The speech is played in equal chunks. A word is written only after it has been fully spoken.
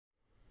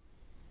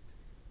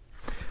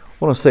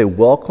I want to say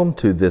welcome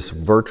to this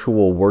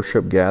virtual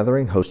worship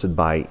gathering hosted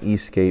by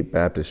Eastgate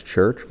Baptist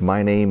Church.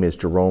 My name is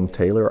Jerome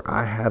Taylor.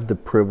 I have the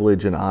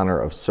privilege and honor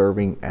of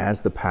serving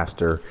as the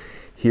pastor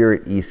here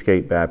at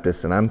Eastgate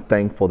Baptist, and I'm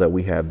thankful that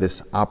we have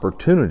this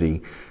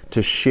opportunity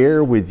to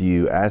share with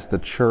you as the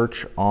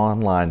church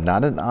online,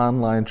 not an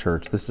online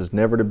church. This is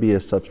never to be a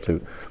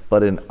substitute,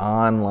 but an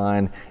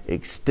online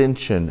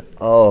extension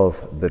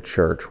of the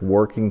church,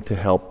 working to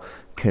help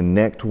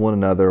connect one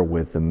another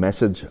with the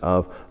message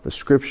of the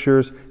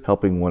scriptures,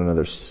 helping one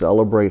another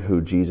celebrate who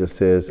Jesus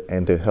is,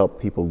 and to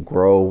help people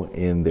grow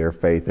in their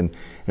faith. And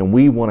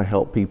we want to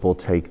help people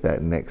take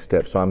that next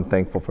step. So I'm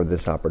thankful for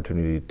this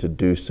opportunity to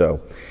do so.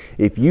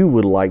 If you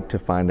would like to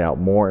find out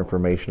more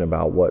information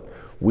about what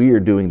we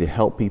are doing to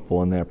help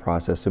people in that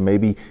process, and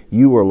maybe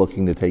you are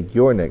looking to take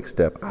your next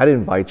step, I'd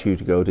invite you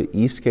to go to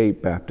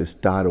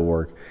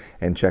eastgatebaptist.org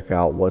and check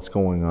out what's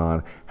going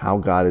on, how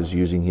God is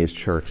using His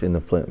church in the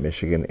Flint,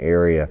 Michigan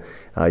area.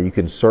 You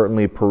can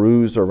certainly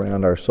peruse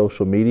around our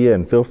social media,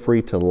 and feel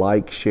free to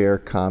like, share,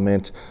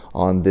 comment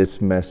on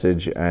this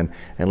message, and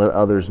let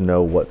others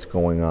know what's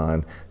going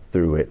on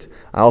through it.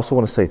 I also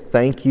want to say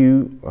thank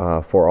you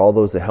for all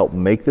those that help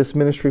make this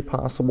ministry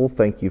possible.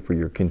 Thank you for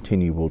your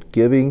continual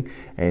giving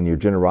and your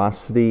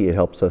generosity. It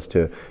helps us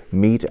to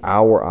meet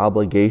our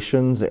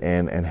obligations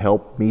and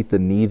help meet the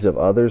needs of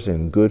others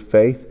in good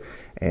faith,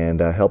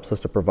 and helps us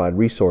to provide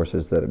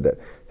resources that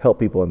help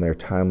people in their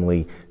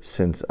timely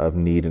sense of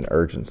need and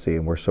urgency.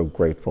 And we're so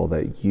grateful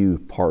that you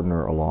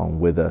partner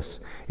along with us.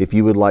 If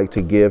you would like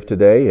to give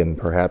today, and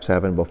perhaps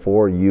haven't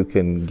before, you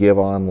can give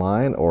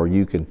online, or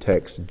you can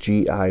text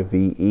GIVE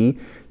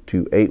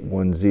to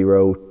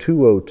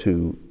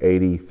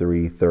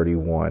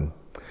 810-202-8331.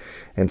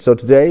 And so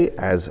today,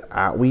 as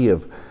we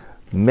have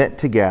met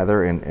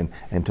together and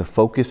to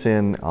focus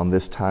in on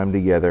this time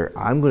together,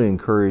 I'm going to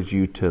encourage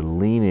you to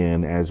lean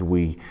in as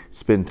we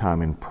spend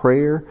time in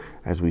prayer,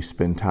 as we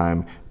spend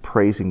time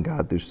praising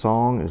God through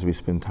song, as we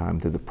spend time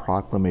through the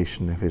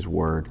proclamation of His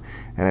Word.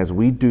 And as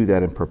we do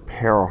that and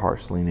prepare our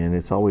hearts to lean in,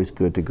 it's always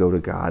good to go to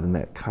God in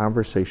that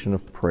conversation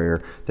of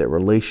prayer, that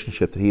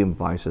relationship that He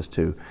invites us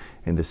to,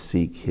 and to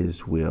seek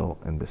His will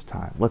in this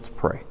time. Let's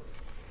pray.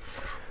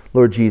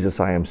 Lord Jesus,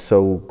 I am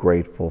so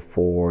grateful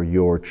for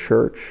your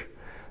church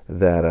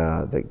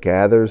that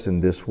gathers in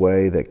this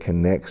way, that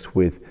connects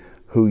with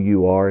who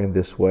you are in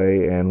this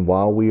way. And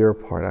while we are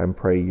apart, I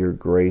pray your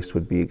grace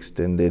would be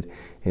extended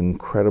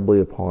incredibly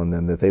upon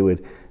them, that they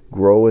would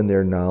grow in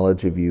their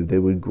knowledge of you, they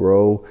would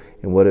grow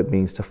in what it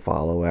means to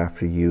follow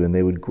after you, and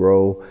they would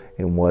grow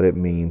in what it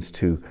means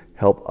to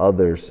help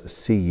others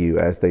see you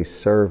as they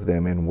serve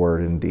them in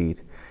word and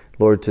deed.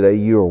 Lord, today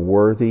you are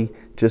worthy,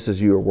 just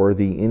as you are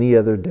worthy any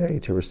other day,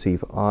 to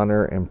receive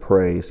honor and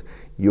praise.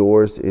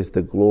 Yours is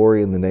the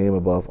glory and the name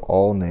above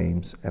all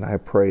names. And I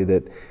pray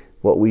that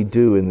what we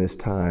do in this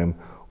time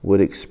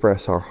would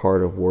express our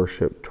heart of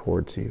worship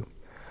towards you.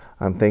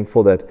 I'm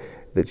thankful that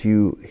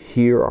you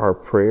hear our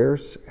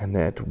prayers, and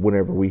that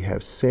whenever we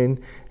have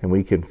sin and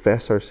we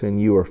confess our sin,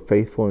 you are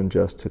faithful and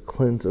just to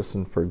cleanse us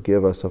and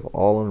forgive us of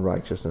all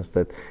unrighteousness.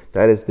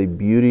 That is the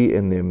beauty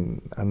and the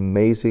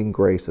amazing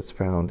grace that's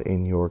found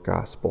in your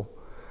gospel.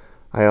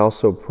 I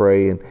also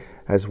pray, and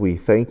as we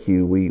thank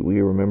you, we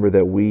remember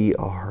that we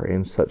are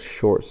in such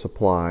short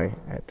supply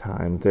at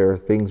times. There are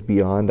things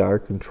beyond our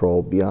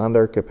control, beyond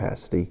our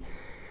capacity.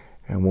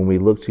 And when we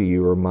look to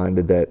you, we're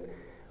reminded that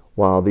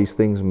while these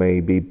things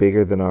may be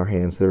bigger than our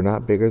hands, they're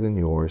not bigger than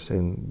yours.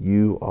 And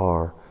you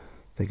are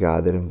the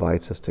God that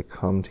invites us to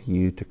come to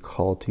you, to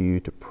call to you,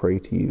 to pray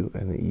to you,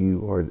 and that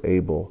you are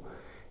able,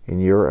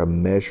 in your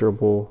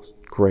immeasurable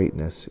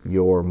greatness,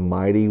 your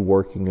mighty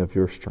working of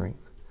your strength,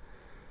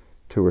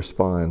 to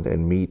respond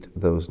and meet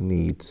those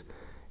needs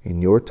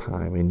in your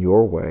time, in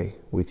your way,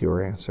 with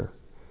your answer.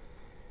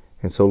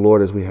 And so,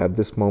 Lord, as we have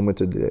this moment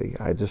today,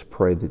 I just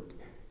pray that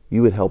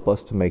you would help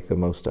us to make the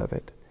most of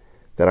it,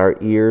 that our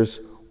ears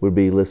would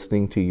be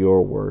listening to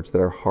your words, that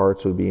our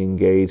hearts would be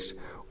engaged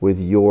with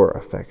your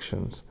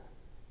affections,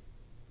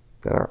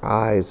 that our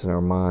eyes and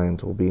our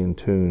minds will be in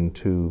tune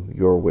to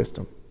your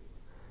wisdom,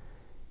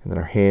 and that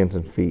our hands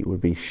and feet would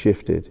be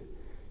shifted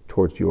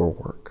towards your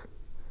work.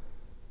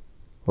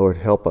 Lord,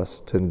 help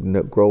us to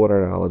grow in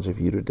our knowledge of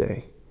you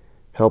today.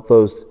 Help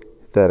those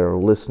that are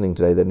listening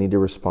today that need to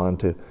respond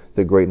to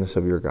the greatness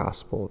of your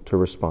gospel to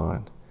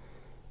respond.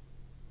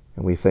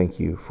 And we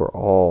thank you for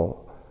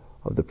all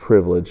of the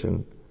privilege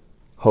and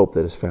hope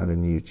that is found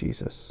in you,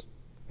 Jesus.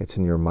 It's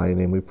in your mighty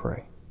name we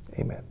pray.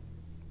 Amen.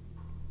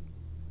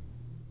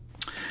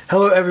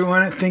 Hello,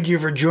 everyone. Thank you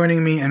for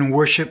joining me in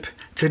worship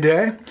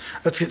today.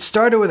 Let's get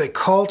started with a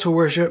call to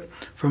worship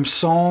from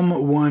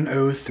Psalm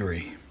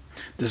 103.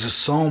 This is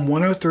Psalm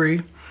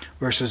 103,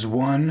 verses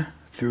 1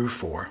 through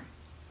 4.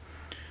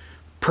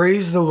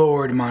 Praise the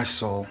Lord, my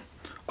soul.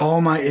 All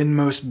my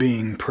inmost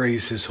being,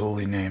 praise his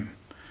holy name.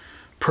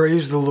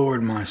 Praise the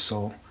Lord, my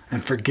soul,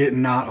 and forget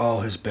not all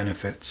his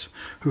benefits,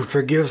 who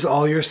forgives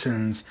all your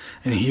sins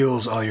and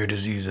heals all your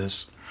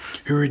diseases,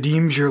 who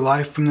redeems your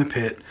life from the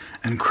pit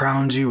and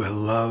crowns you with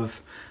love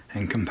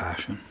and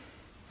compassion.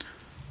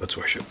 Let's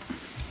worship.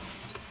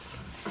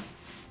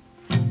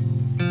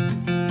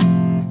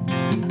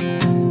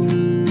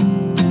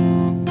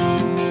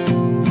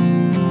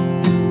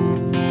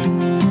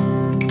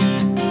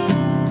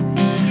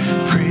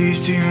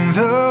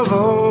 the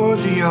Lord,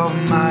 the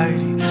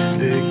Almighty,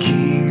 the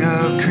King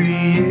of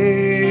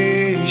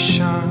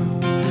creation.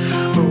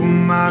 Oh,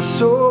 my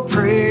soul,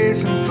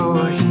 praise Him,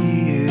 for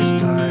He is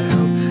thy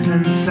help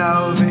and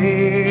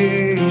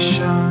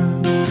salvation.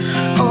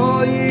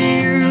 All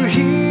ye who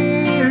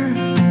hear,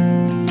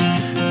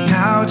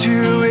 now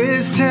to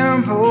His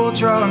temple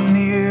draw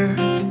near.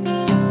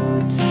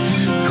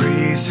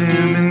 Praise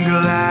Him in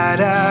glad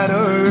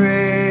adoration.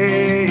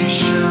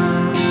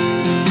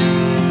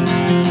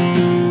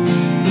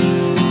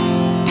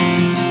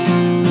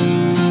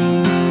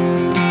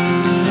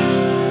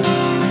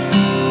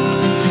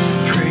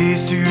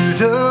 Praise to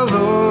the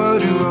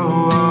Lord, who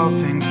o'er all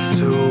things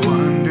so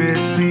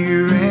wondrously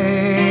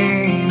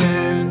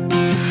reigneth.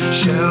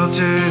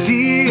 Shelter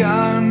thee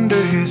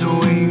under His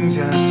wings,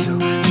 yes, so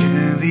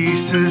gently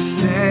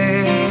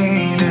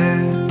sustaineth.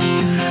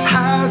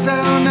 Hast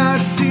thou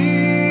not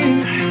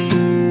seen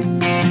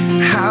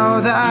how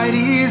thy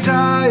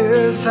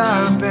desires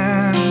have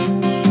been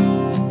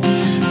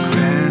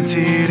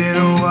granted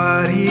in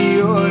what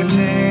He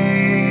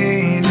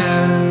ordained?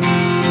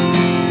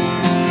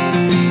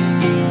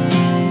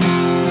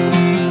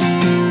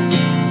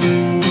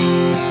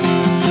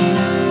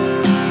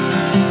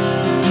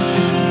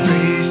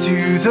 Praise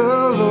to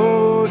the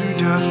Lord, who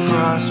doth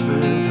prosper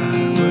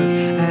thy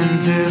work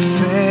and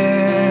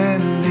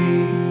defend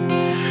thee.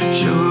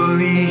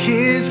 Surely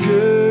His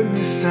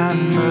goodness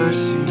and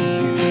mercy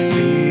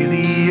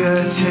daily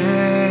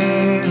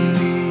attend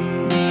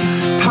thee.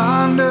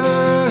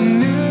 Ponder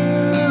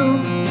anew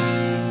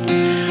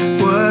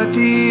what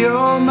the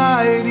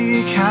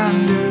Almighty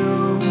can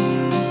do,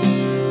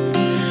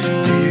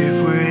 if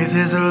with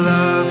His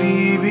love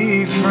He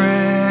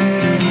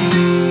befriend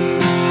thee.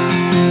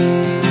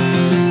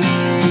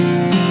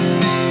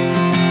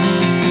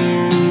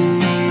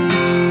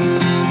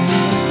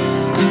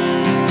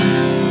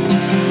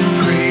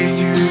 Praise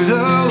to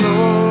the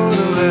Lord,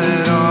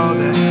 let all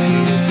that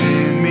is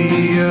in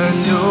me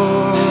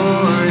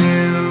adore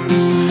Him.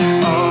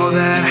 All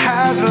that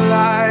has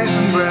life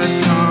and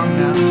breath come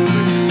down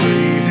with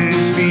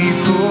praises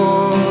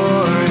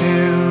before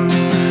Him.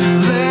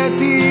 Let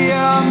the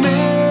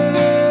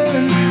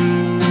Amen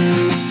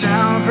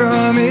sound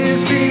from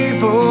His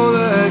people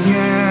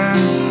again.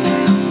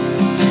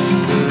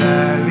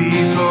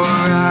 Gladly for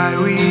I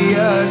we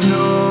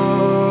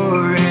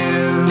adore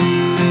Him.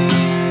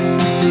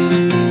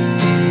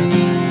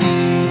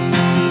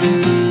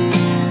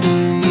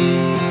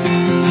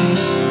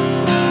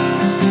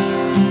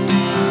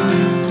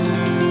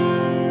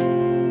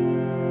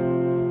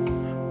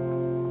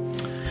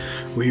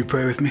 Will you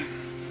pray with me?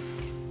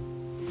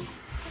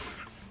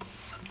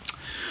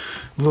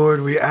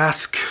 Lord, we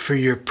ask for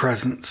your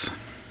presence.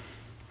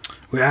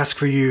 We ask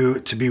for you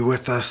to be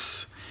with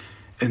us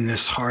in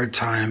this hard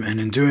time, and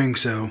in doing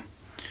so,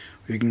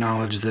 we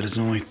acknowledge that it's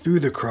only through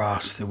the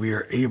cross that we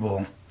are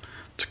able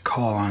to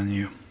call on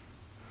you.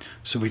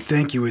 So we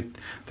thank you with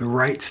the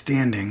right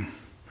standing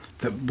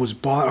that was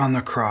bought on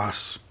the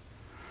cross,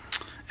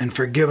 and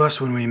forgive us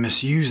when we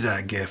misuse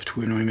that gift,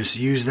 when we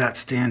misuse that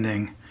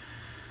standing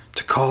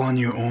to call on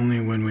you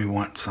only when we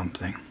want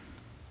something.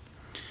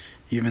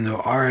 Even though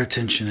our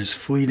attention is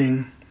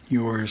fleeting,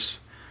 yours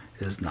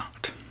is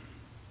not.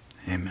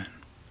 Amen.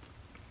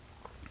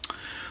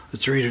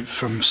 Let's read it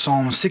from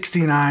Psalm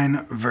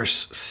 69,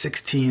 verse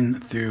 16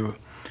 through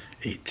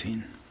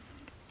 18.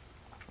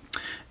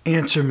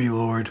 Answer me,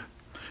 Lord,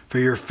 for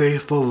your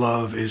faithful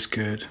love is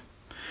good.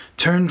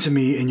 Turn to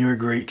me in your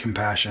great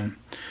compassion.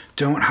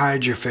 Don't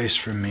hide your face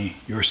from me,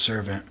 your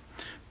servant,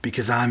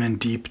 because I'm in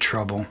deep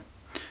trouble.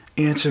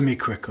 Answer me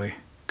quickly.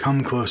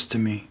 Come close to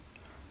me.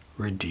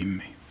 Redeem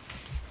me.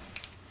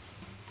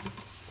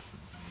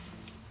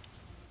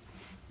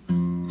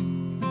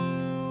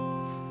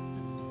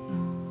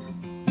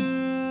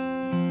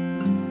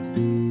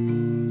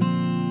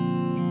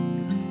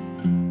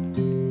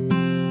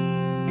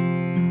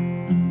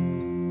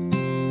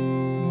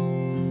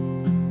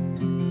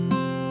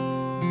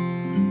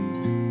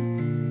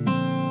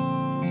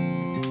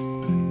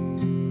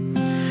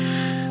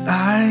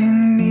 I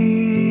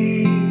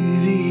need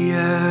thee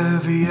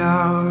every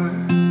hour,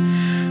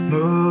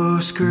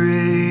 most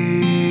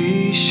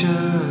gracious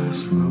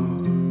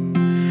Lord.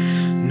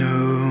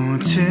 No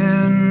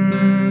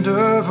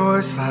tender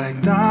voice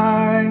like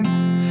thine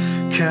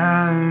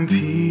can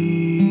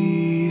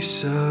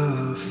peace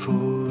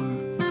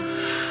afford.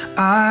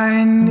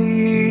 I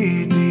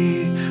need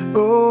thee,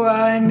 oh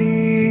I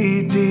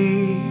need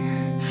thee,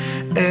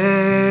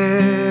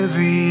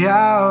 every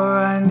hour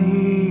I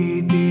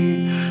need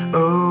thee.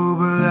 Oh,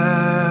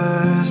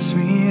 bless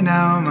me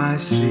now, my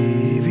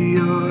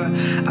Savior,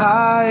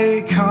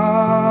 I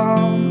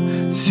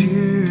come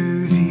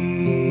to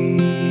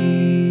thee.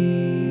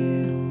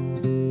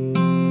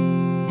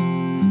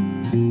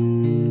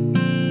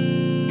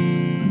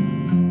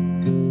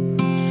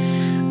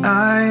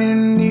 I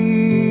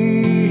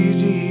need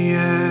thee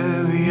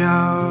every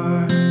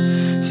hour,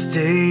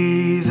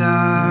 stay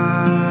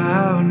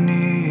thou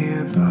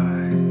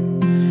nearby.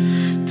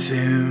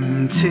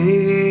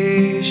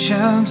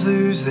 Temptations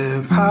lose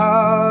their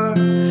power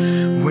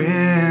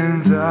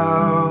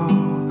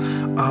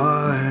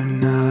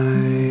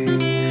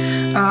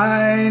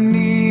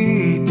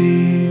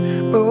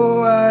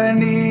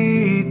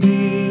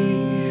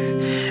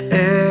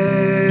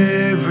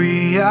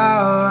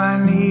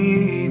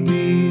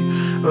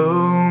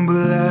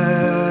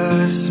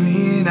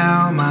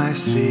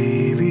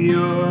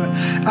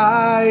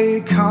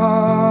I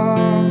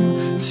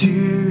come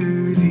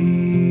to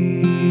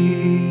thee.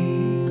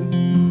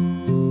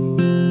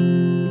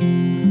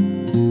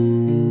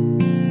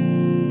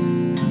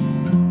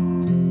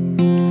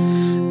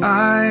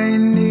 I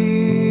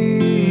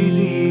need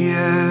thee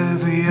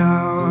every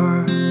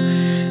hour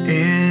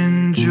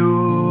in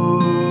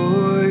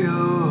joy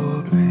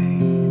or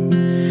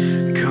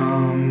pain.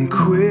 Come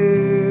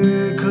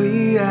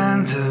quickly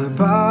and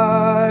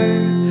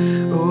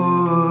abide,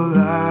 oh,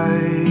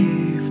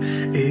 life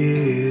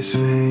is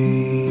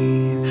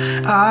vain.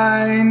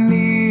 I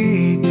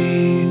need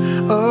thee,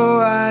 oh,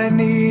 I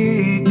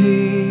need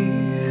thee.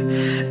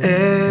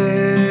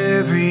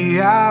 Every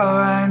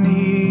hour I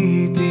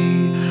need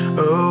thee.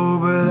 Oh,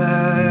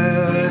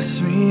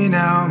 bless me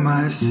now,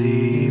 my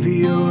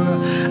Savior.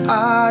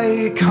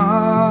 I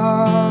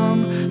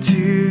come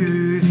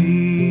to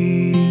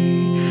thee.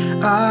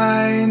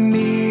 I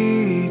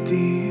need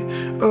thee,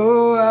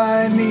 oh,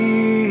 I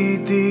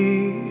need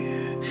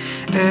thee.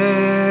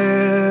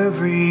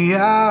 Every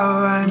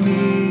hour I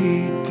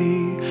need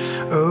thee.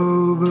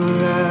 Oh,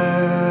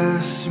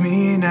 bless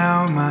me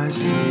now, my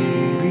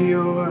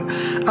Savior.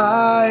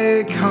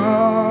 I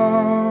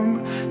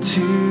come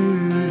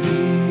to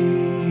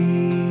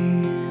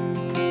thee.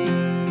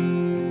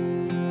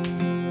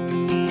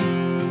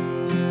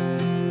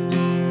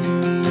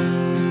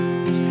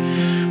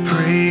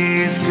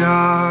 Praise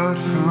God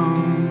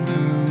from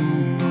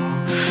whom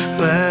all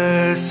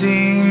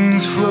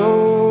blessings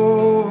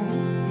flow.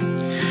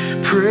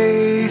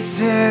 Praise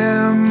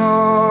Him,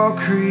 all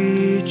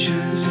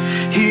creatures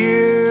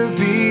here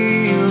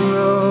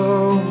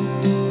below.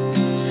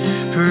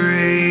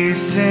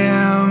 Praise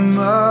Him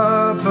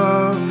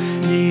above,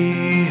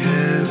 ye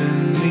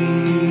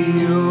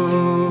heavenly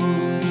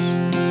hosts.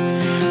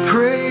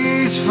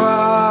 Praise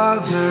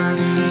Father,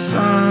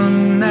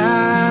 Son,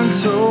 and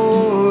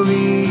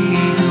Holy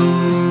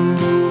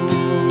Ghost.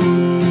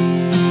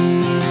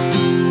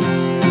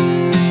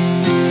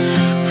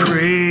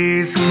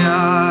 Praise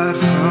God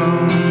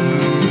from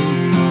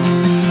whom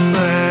all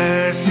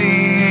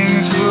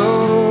blessings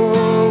flow.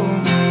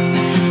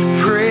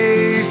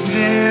 Praise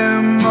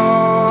Him,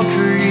 all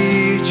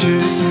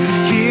creatures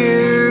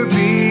here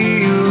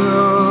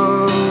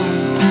below.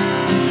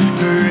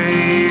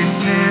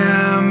 Praise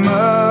Him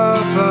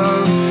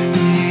above,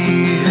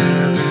 ye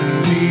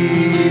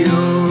heavenly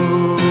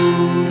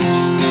hosts.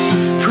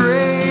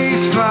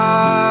 Praise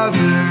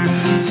Father,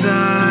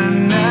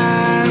 Son,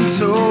 and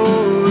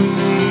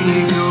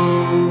Holy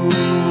Ghost.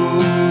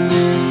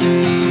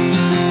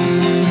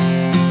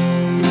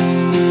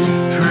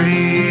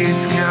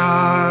 Praise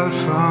God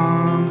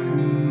from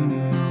whom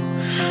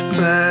all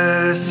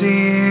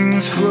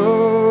blessings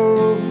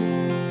flow.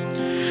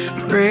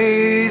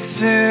 Praise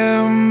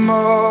Him,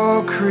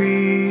 all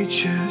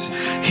creatures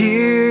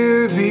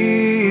here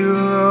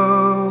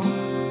below.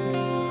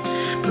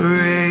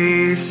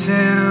 Praise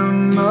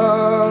Him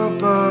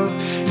above,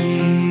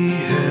 ye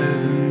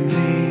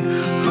heavenly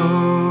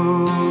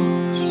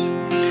hosts.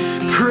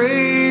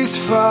 Praise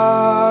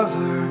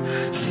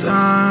Father,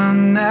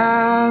 Son,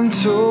 and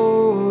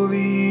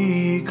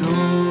Holy Ghost.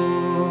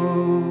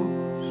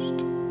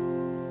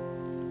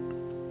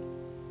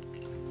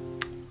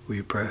 Will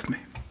you pray with me?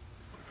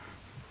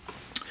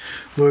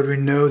 Lord, we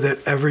know that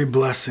every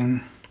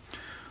blessing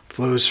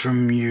flows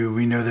from you.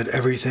 We know that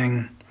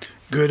everything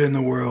good in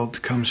the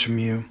world comes from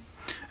you.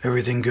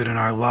 Everything good in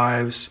our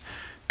lives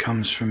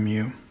comes from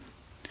you.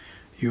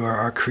 You are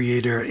our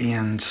Creator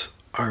and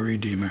our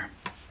Redeemer.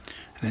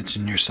 And it's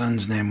in your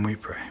Son's name we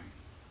pray.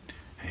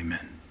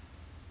 Amen.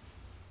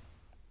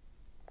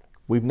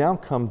 We've now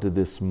come to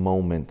this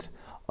moment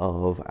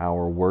of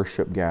our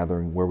worship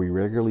gathering where we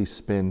regularly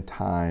spend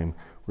time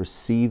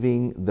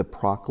receiving the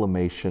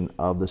proclamation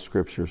of the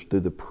Scriptures through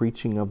the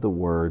preaching of the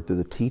Word, through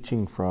the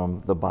teaching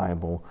from the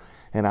Bible.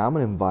 And I'm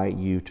going to invite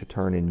you to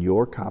turn in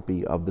your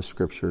copy of the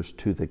Scriptures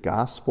to the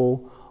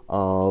Gospel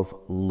of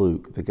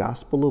Luke, the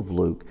Gospel of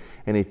Luke.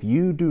 And if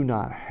you do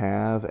not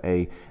have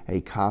a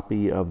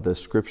copy of the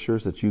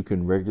Scriptures that you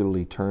can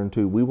regularly turn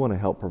to, we want to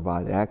help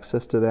provide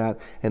access to that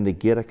and to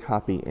get a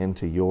copy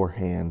into your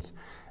hands.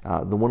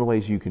 One of the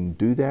ways you can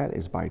do that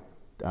is by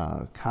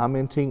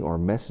commenting or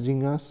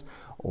messaging us,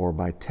 or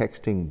by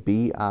texting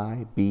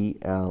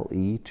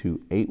BIBLE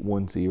to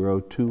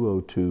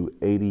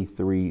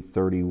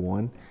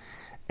 810-202-8331.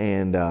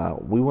 And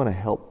we want to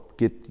help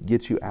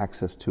get you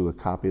access to a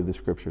copy of the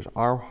Scriptures.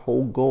 Our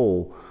whole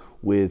goal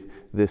with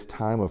this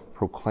time of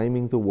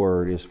proclaiming the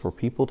Word is for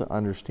people to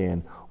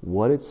understand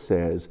what it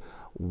says,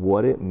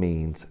 what it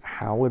means,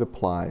 how it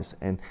applies,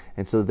 and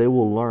so they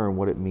will learn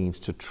what it means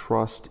to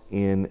trust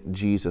in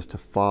Jesus, to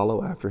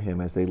follow after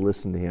Him as they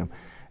listen to Him.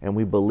 And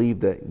we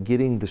believe that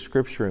getting the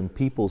Scripture in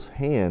people's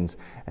hands,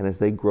 and as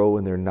they grow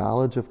in their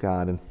knowledge of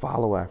God and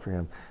follow after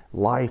Him,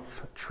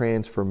 life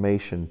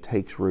transformation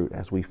takes root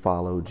as we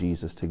follow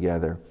Jesus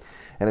together.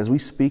 And as we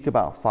speak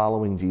about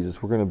following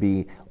Jesus, we're going to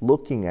be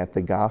looking at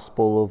the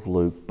Gospel of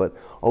Luke, but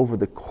over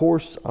the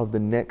course of the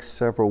next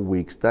several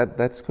weeks,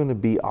 that's going to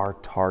be our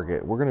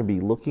target. We're going to be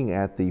looking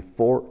at the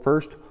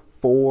first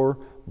 4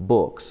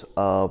 books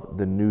of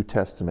the New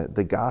Testament,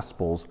 the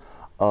Gospels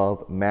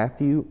of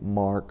Matthew,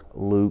 Mark,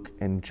 Luke,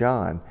 and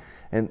John.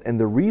 And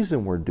the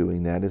reason we're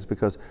doing that is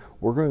because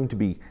we're going to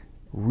be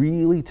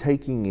really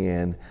taking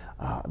in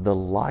the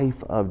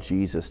life of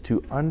Jesus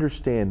to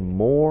understand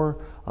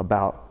more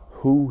about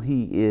who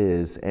he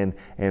is and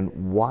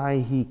why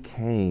he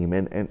came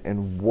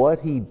and what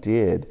he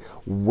did,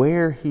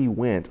 where he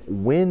went,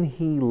 when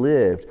he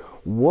lived,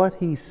 what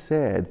he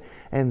said,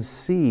 and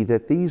see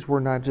that these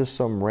were not just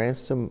some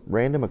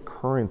random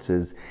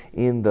occurrences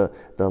in the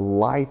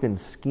life and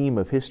scheme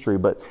of history,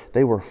 but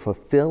they were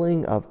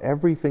fulfilling of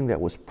everything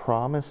that was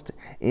promised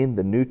in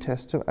the New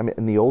Testament,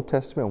 in the Old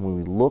Testament. When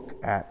we look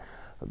at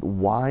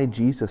why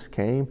Jesus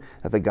came,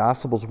 that the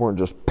Gospels weren't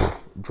just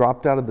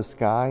dropped out of the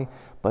sky,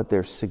 but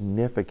there's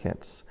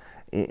significance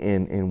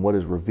in what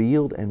is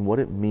revealed and what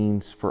it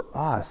means for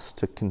us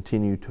to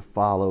continue to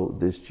follow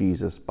this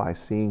Jesus by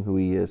seeing who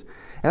he is.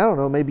 And I don't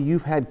know, maybe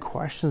you've had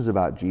questions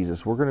about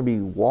Jesus. We're going to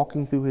be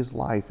walking through his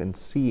life and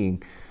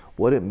seeing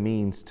what it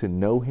means to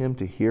know him,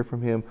 to hear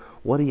from him,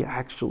 what he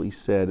actually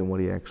said and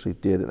what he actually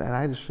did. And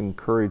I just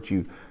encourage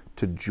you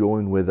to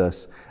join with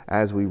us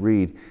as we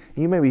read.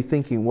 You may be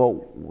thinking,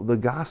 well, the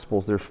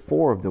Gospels, there's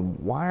 4 of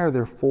them. Why are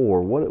there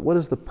 4? What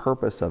is the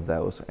purpose of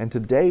those? And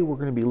today we're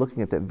going to be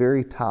looking at that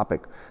very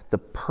topic, the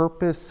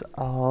purpose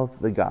of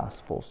the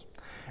Gospels.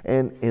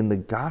 And in the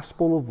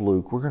Gospel of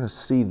Luke, we're going to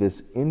see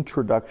this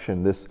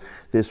introduction,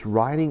 this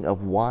writing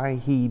of why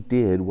he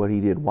did what he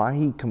did, why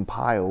he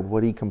compiled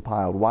what he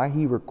compiled, why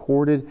he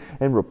recorded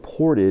and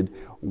reported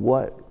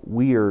what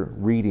we are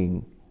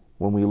reading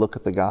when we look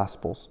at the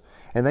Gospels.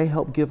 And they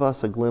help give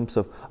us a glimpse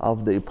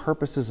of the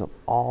purposes of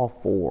all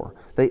 4.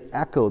 They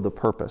echo the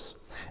purpose.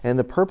 And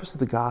the purpose of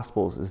the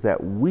Gospels is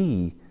that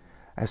we,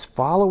 as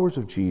followers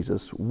of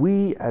Jesus,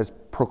 we as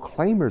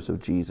proclaimers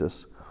of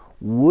Jesus,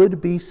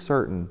 would be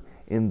certain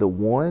in the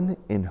one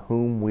in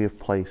whom we have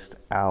placed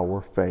our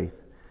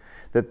faith.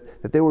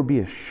 That there would be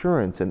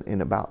assurance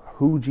in about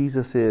who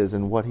Jesus is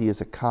and what he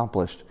has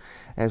accomplished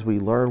as we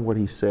learn what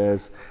he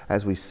says,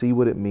 as we see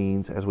what it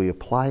means, as we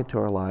apply it to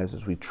our lives,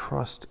 as we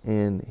trust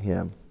in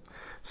him.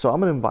 So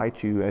I'm going to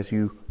invite you, as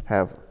you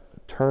have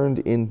turned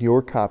in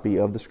your copy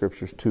of the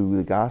Scriptures, to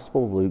the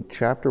Gospel of Luke,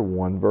 chapter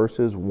 1,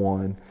 verses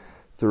 1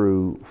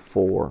 through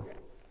 4.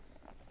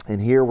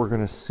 And here we're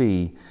going to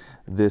see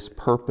this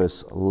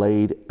purpose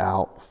laid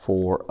out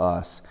for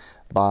us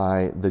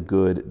by the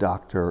good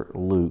Dr.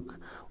 Luke.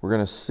 We're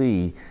going to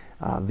see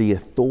the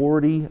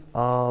authority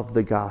of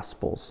the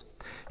Gospels.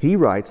 He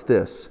writes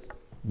this: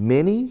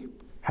 "Many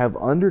have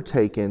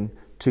undertaken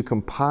to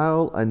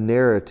compile a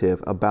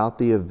narrative about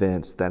the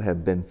events that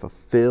have been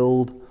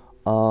fulfilled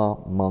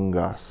among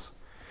us."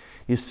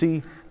 You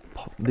see,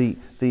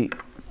 the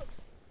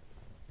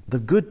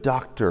good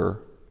doctor,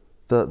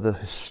 the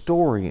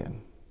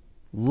historian,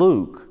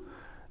 Luke,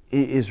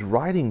 is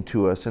writing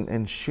to us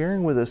and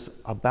sharing with us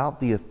about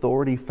the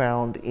authority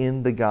found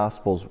in the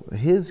Gospels,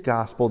 his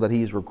Gospel that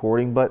he's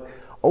recording, but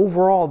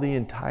overall the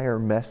entire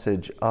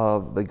message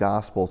of the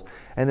Gospels,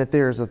 and that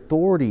there is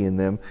authority in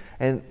them.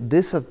 And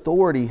this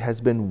authority has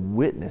been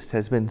witnessed,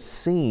 has been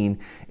seen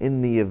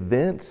in the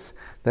events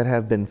that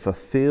have been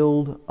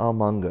fulfilled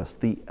among us.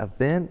 The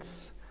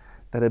events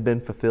that have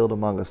been fulfilled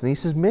among us. And he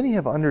says, many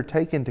have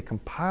undertaken to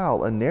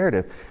compile a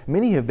narrative.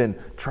 Many have been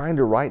trying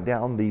to write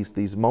down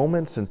these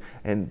moments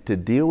and to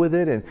deal with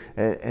it.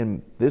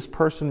 And this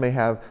person may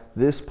have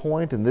this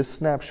point and this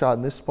snapshot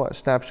and this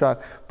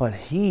snapshot, but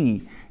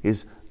he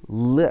is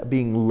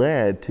being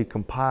led to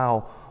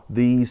compile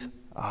these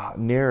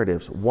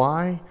narratives.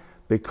 Why?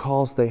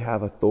 Because they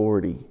have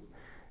authority.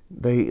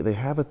 They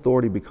have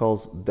authority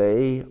because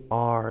they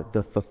are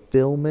the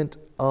fulfillment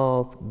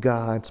of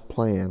God's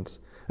plans.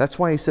 That's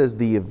why he says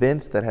the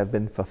events that have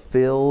been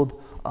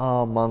fulfilled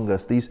among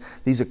us.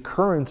 These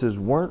occurrences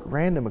weren't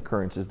random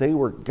occurrences. They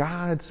were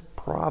God's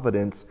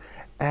providence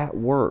at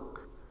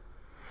work.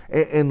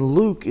 And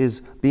Luke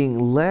is being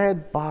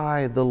led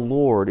by the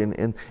Lord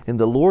in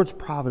the Lord's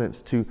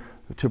providence to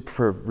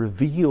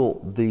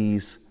reveal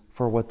these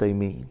for what they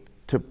mean,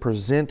 to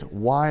present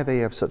why they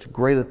have such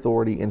great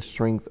authority and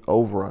strength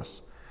over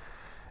us.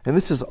 And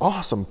this is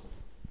awesome.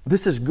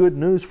 This is good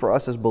news for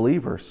us as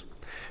believers,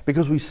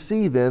 because we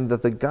see then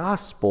that the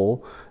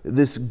gospel,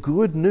 this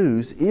good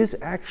news, is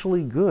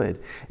actually good.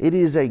 It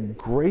is a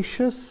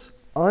gracious,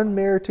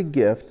 unmerited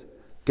gift.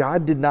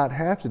 God did not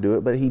have to do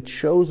it, but he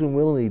chose and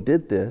willingly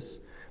did this,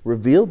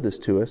 revealed this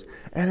to us,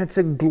 and it's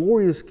a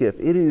glorious gift.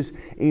 It is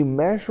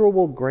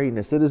immeasurable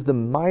greatness. It is the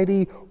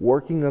mighty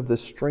working of the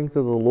strength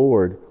of the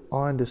Lord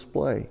on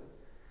display.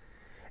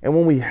 And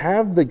when we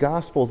have the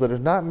Gospels that are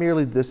not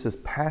merely this as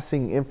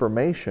passing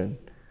information,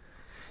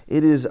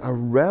 it is a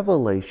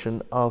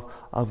revelation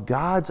of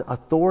God's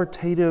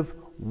authoritative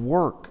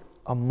work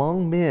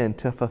among men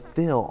to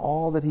fulfill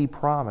all that he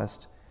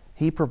promised,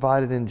 he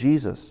provided in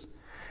Jesus.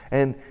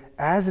 And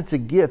as it's a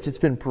gift, it's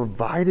been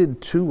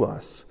provided to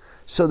us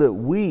so that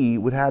we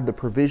would have the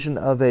provision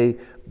of a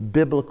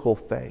biblical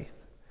faith.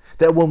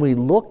 That when we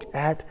look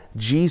at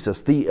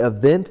Jesus, the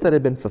events that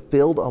had been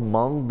fulfilled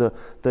among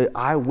the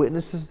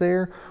eyewitnesses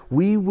there,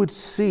 we would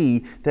see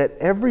that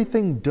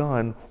everything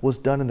done was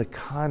done in the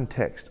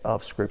context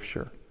of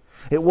Scripture.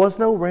 It was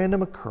no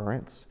random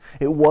occurrence.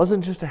 It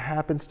wasn't just a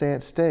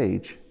happenstance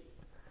stage.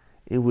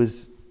 It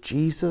was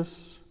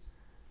Jesus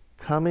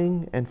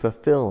coming and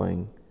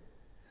fulfilling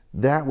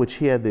that which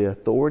he had the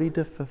authority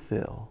to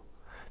fulfill,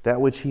 that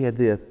which he had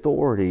the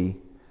authority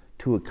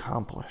to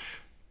accomplish.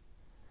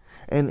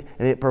 And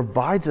it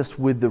provides us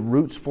with the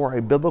roots for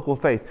a biblical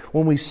faith.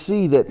 When we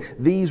see that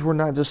these were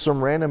not just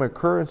some random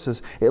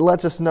occurrences, it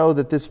lets us know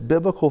that this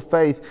biblical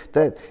faith,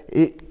 that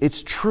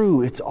it's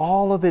true. It's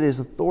all of it is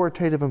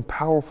authoritative and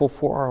powerful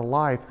for our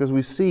life, because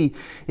we see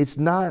it's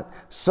not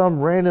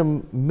some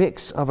random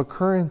mix of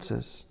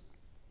occurrences.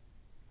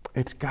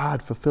 It's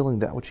God fulfilling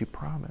that which he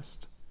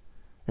promised.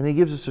 And he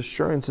gives us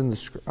assurance in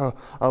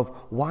of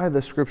why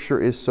the Scripture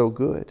is so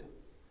good.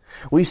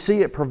 We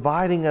see it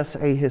providing us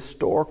a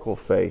historical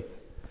faith.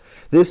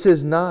 This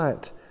is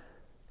not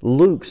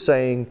Luke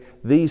saying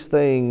these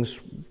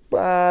things,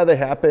 they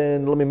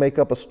happened, let me make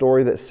up a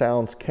story that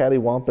sounds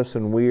cattywampus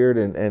and weird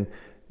and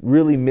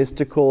really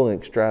mystical and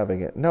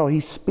extravagant. No,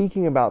 he's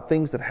speaking about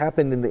things that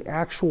happened in the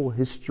actual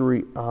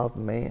history of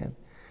man.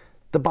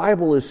 The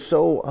Bible is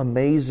so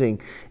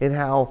amazing in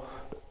how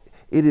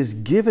it is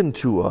given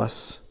to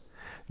us,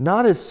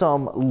 not as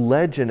some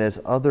legend, as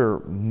other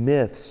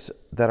myths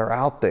that are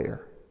out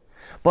there,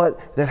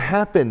 but that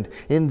happened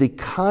in the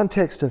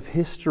context of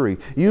history.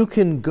 You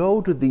can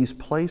go to these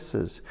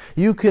places.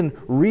 You can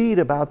read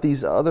about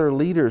these other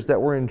leaders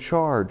that were in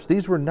charge.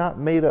 These were not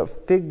made up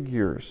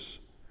figures.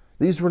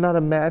 These were not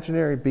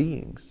imaginary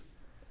beings.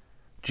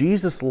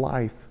 Jesus'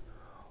 life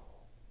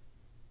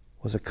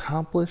was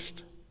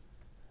accomplished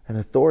and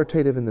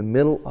authoritative in the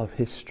middle of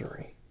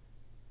history.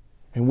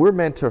 And we're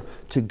meant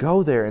to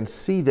go there and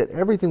see that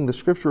everything the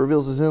Scripture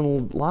reveals is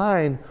in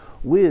line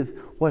with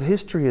what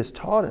history has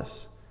taught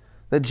us.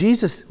 That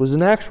Jesus was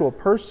an actual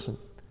person,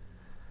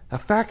 a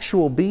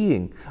factual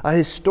being, a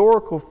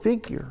historical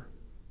figure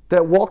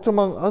that walked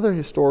among other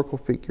historical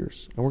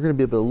figures. And we're going to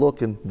be able to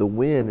look in the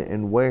when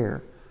and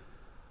where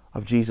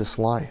of Jesus'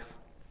 life.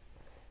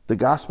 The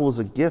gospel is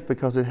a gift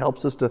because it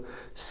helps us to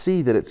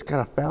see that it's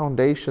got a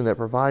foundation that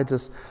provides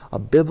us a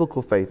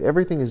biblical faith.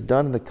 Everything is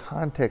done in the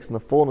context and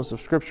the fullness of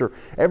Scripture.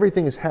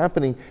 Everything is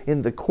happening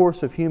in the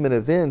course of human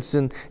events.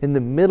 And in the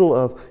middle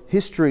of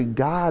history,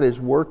 God is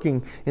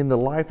working in the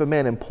life of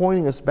man and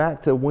pointing us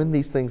back to when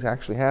these things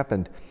actually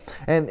happened.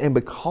 And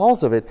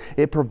because of it,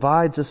 it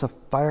provides us a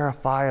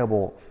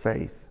verifiable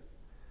faith.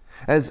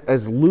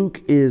 As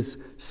Luke is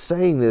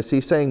saying this,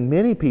 he's saying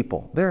many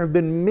people, there have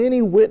been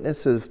many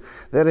witnesses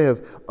that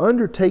have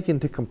undertaken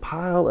to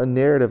compile a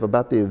narrative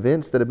about the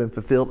events that have been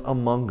fulfilled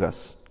among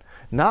us.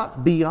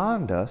 Not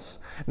beyond us,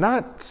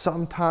 not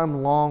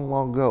sometime long,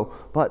 long ago,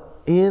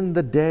 but in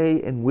the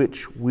day in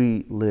which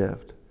we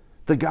lived.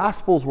 The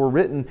Gospels were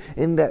written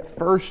in that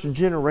first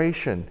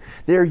generation.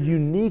 They're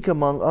unique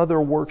among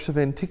other works of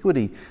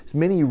antiquity.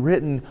 Many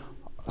written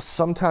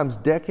sometimes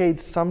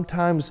decades,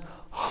 sometimes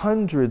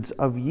hundreds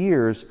of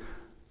years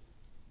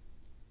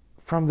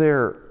from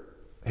their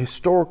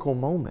historical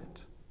moment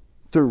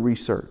through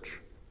research.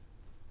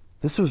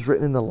 This was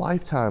written in the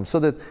lifetime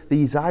so that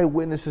these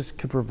eyewitnesses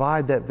could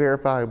provide that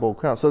verifiable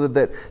account, so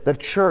that the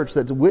church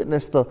that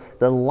witnessed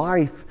the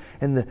life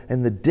and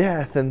the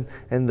death and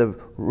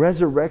the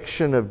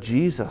resurrection of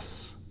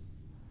Jesus,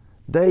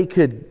 they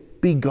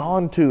could be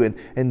gone to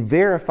and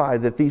verify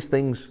that these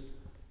things,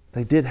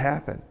 they did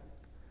happen.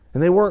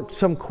 And they weren't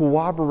some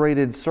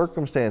corroborated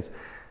circumstance.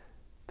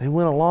 They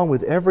went along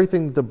with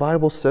everything that the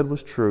Bible said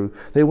was true.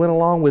 They went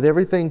along with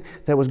everything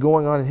that was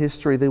going on in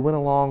history. They went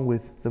along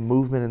with the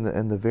movement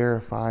and the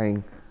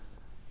verifying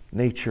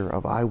nature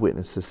of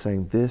eyewitnesses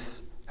saying,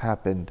 this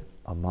happened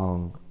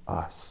among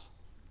us.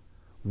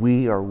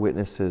 We are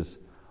witnesses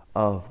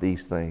of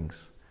these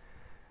things.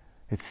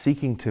 It's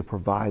seeking to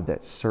provide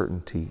that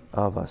certainty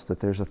of us, that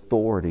there's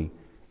authority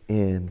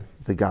in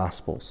the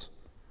Gospels.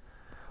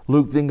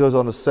 Luke then goes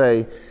on to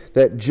say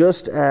that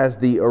just as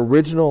the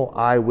original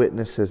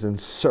eyewitnesses and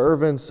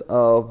servants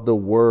of the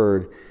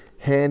Word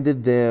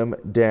handed them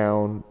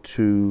down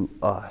to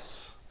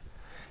us,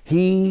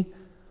 he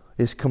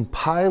is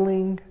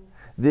compiling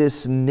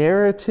this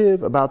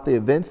narrative about the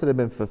events that have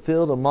been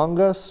fulfilled among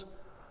us.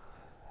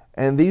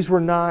 And these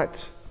were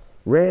not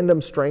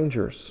random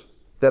strangers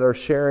that are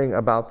sharing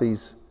about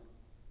these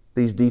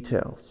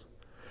details.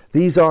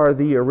 These are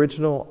the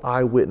original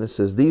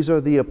eyewitnesses. These are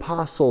the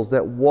apostles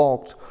that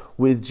walked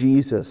with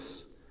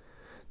Jesus,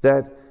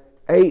 that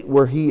ate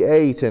where he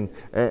ate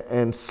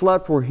and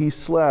slept where he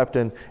slept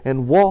and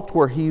walked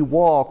where he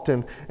walked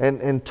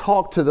and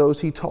talked to those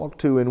he talked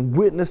to and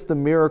witnessed the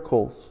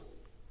miracles.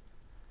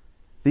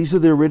 These are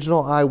the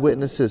original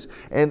eyewitnesses.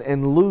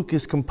 And Luke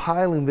is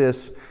compiling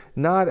this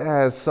not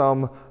as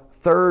some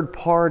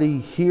third-party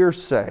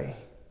hearsay,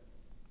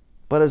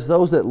 but as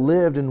those that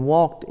lived and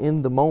walked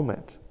in the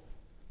moment.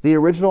 The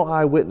original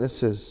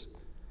eyewitnesses.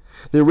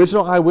 The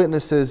original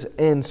eyewitnesses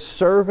and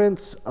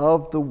servants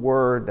of the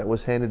word that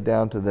was handed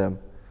down to them.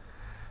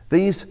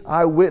 These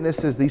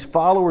eyewitnesses, these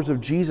followers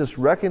of Jesus,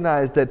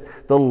 recognized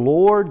that the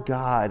Lord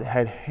God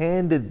had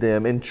handed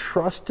them,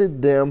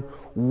 entrusted them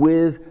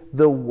with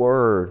the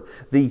word,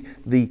 the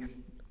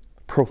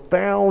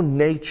profound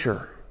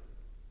nature,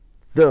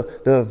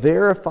 the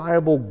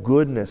verifiable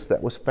goodness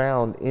that was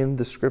found in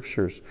the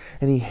Scriptures.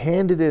 And He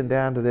handed it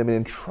down to them and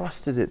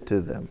entrusted it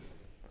to them.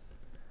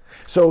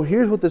 So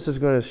here's what this is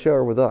going to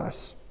share with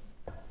us.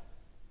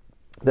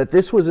 That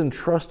this was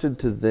entrusted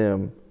to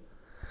them,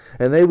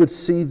 and they would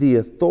see the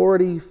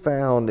authority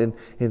found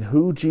in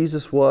who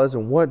Jesus was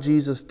and what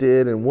Jesus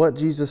did and what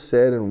Jesus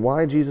said and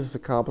why Jesus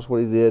accomplished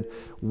what He did,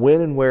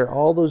 when and where,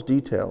 all those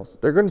details.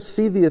 They're going to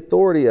see the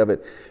authority of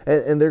it,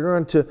 and they're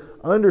going to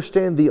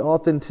understand the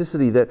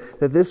authenticity, that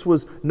this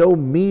was no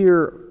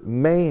mere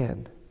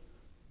man.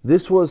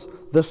 This was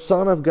the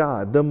Son of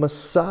God, the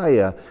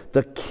Messiah,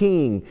 the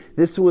King.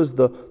 This was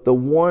the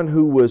one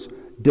who was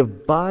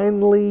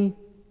divinely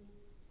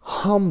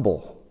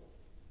humble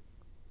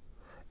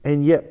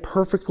and yet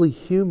perfectly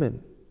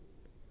human.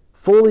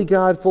 Fully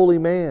God, fully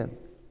man.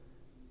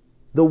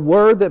 The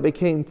Word that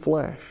became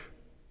flesh.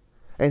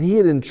 And He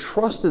had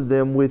entrusted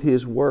them with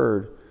His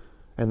Word,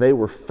 and they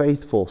were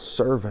faithful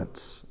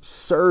servants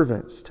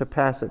to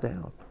pass it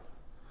down.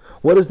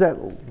 What does that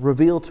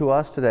reveal to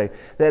us today?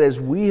 That as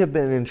we have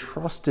been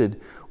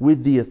entrusted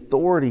with the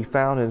authority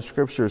found in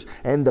Scriptures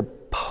and the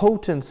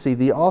potency,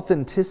 the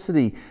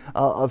authenticity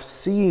of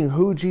seeing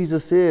who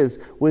Jesus is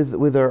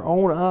with our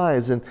own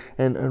eyes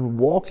and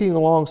walking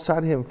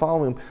alongside Him,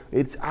 following Him,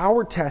 it's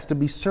our task to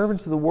be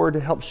servants of the Word to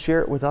help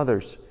share it with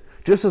others.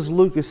 Just as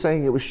Luke is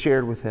saying it was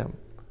shared with him,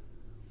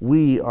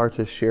 we are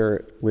to share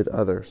it with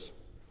others.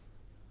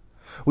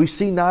 We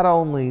see not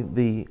only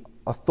the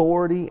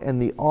authority and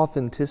the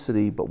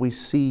authenticity, but we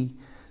see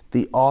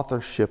the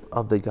authorship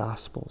of the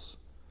Gospels.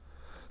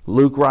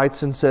 Luke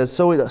writes and says,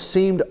 "So it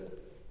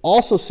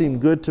also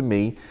seemed good to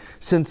me,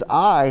 since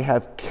I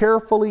have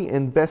carefully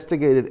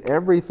investigated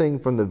everything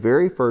from the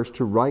very first,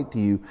 to write to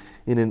you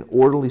in an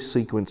orderly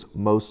sequence,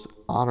 most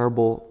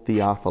honorable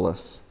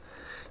Theophilus."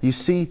 You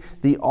see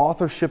the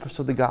authorships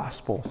of the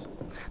Gospels,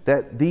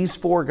 that these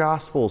 4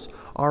 Gospels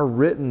are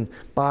written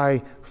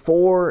by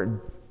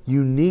 4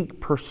 unique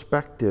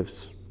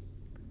perspectives.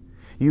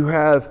 You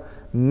have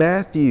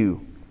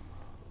Matthew,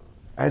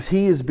 as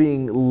he is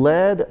being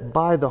led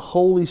by the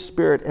Holy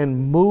Spirit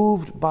and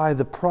moved by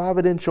the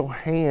providential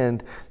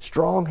hand,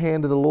 strong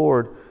hand of the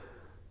Lord.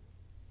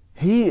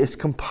 He is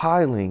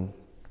compiling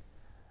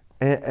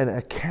an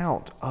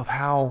account of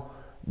how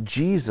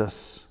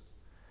Jesus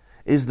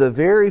is the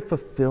very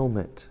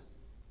fulfillment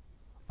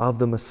of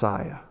the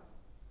Messiah.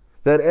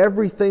 That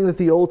everything that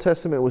the Old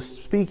Testament was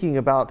speaking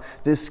about,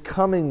 this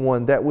coming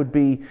one that would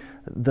be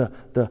the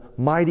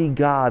mighty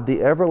God,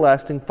 the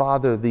everlasting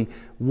Father, the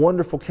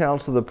wonderful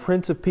Counselor, the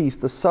Prince of Peace,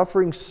 the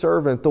suffering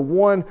servant, the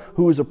one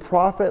who is a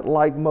prophet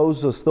like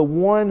Moses, the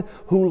one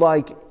who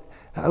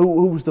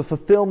was the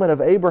fulfillment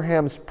of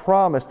Abraham's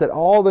promise that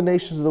all the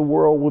nations of the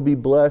world would be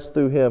blessed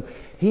through him.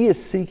 He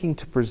is seeking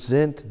to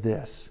present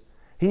this.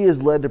 He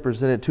is led to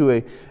present it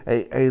to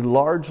a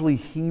largely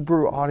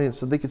Hebrew audience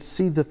so they could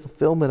see the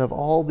fulfillment of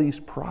all these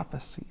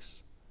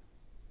prophecies.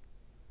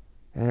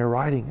 And they're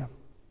writing them.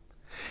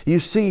 You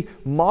see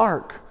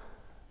Mark,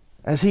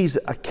 as he's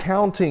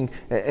accounting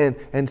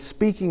and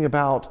speaking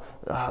about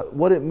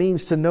what it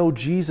means to know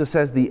Jesus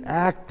as the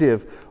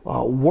active,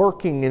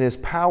 working in His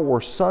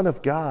power, Son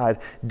of God,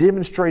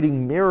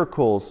 demonstrating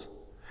miracles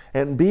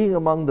and being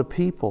among the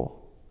people.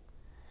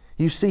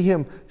 You see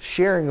him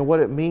sharing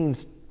what it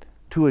means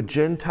to a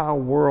Gentile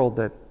world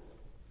that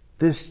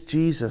this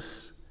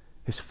Jesus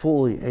is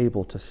fully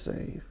able to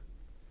save.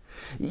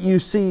 You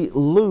see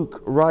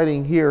Luke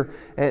writing here,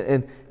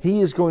 and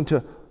he is going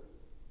to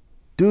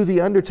do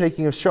the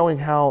undertaking of showing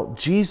how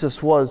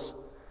Jesus was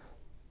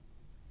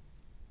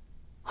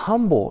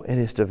humble in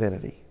His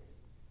divinity.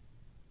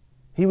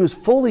 He was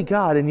fully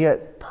God and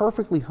yet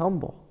perfectly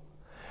humble.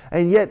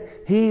 And yet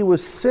He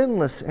was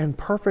sinless and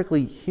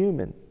perfectly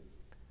human,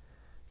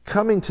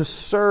 coming to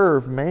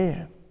serve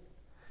man,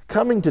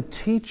 coming to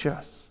teach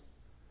us.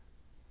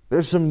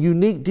 There's some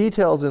unique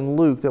details in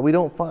Luke that we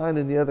don't find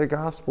in the other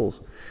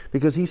Gospels,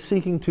 because he's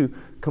seeking to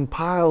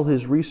compile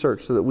his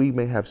research so that we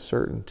may have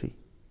certainty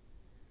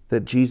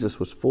that Jesus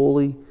was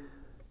fully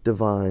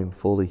divine,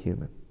 fully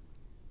human.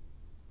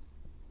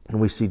 And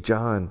we see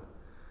John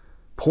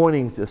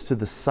pointing us to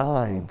the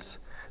signs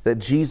that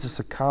Jesus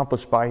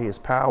accomplished by His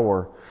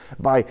power,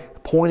 by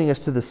pointing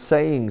us to the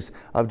sayings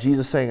of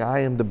Jesus saying, "I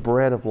am the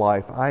bread of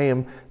life. I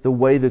am the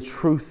way, the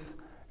truth,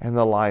 and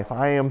the life.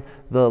 I am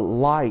the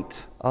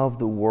light of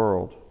the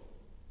world.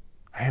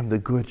 I am the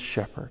good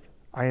shepherd.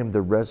 I am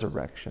the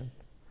resurrection."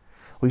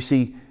 We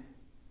see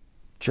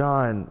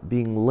John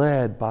being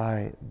led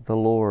by the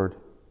Lord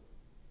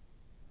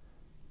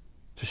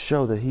to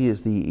show that He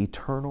is the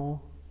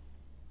eternal,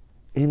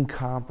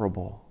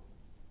 incomparable,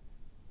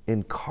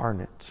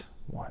 incarnate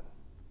one.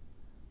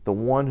 The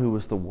one who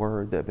was the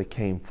Word that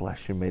became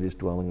flesh and made His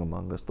dwelling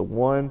among us. The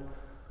one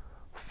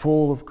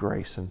full of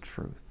grace and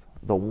truth,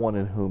 the one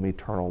in whom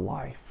eternal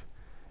life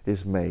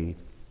is made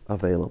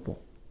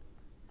available.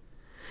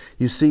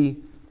 You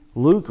see,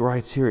 Luke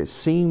writes here, it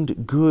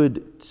seemed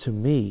good to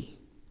me.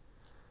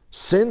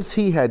 Since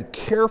he had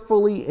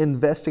carefully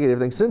investigated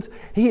everything, since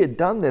he had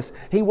done this,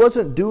 he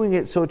wasn't doing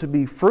it so to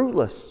be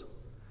fruitless.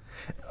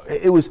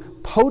 It was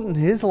potent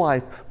in his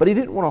life, but he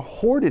didn't want to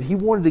hoard it. He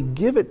wanted to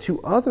give it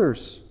to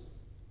others.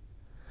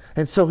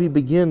 And so he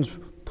begins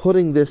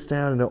putting this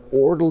down in an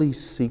orderly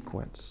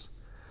sequence.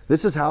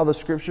 This is how the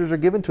scriptures are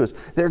given to us.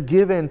 They're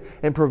given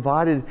and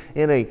provided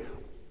in a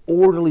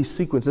orderly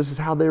sequence. This is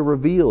how they're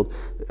revealed.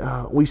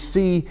 We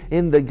see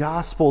in the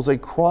Gospels a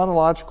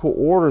chronological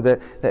order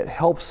that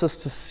helps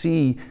us to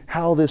see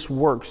how this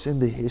works in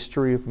the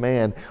history of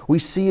man. We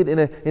see it in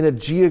a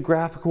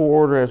geographical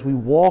order as we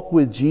walk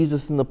with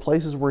Jesus in the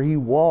places where he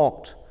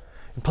walked,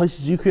 in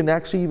places you can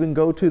actually even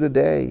go to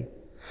today.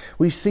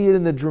 We see it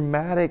in the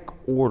dramatic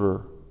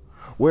order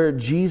where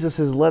Jesus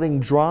is letting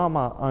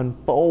drama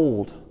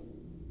unfold.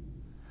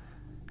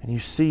 And you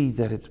see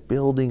that it's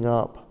building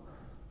up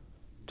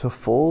to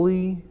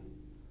fully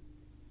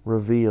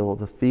reveal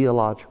the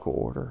theological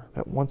order.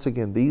 That once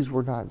again, these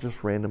were not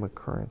just random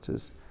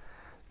occurrences.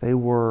 They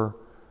were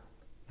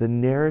the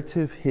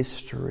narrative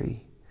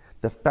history,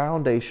 the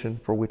foundation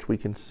for which we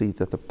can see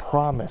that the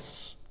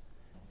promise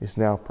is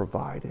now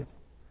provided.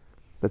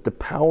 That the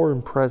power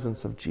and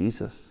presence of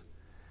Jesus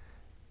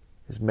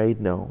is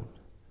made known.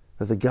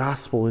 That the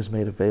gospel is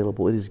made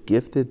available. It is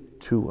gifted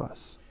to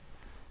us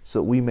so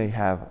that we may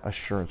have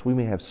assurance. We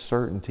may have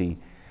certainty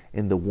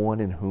in the one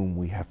in whom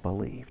we have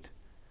believed.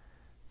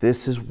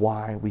 This is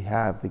why we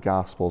have the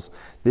Gospels.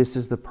 This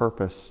is the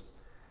purpose.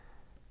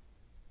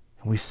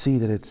 And we see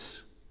that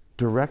it's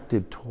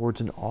directed towards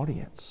an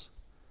audience.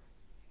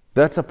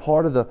 That's a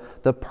part of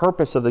the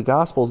purpose of the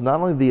Gospels, not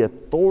only the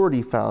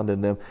authority found in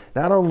them,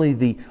 not only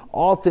the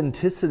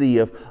authenticity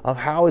of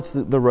how it's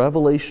the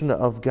revelation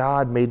of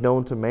God made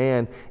known to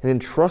man and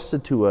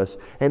entrusted to us,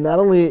 and not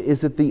only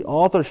is it the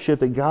authorship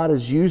that God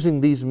is using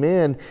these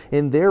men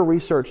in their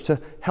research to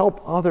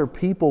help other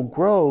people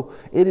grow,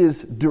 it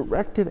is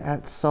directed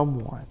at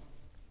someone.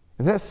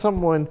 And that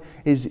someone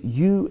is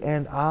you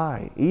and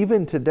I.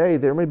 Even today,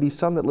 there may be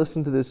some that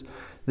listen to this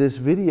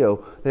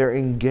video, they're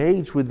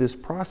engaged with this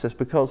process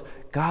because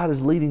God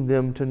is leading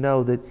them to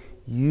know that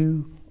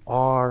you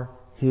are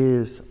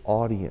his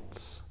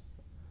audience.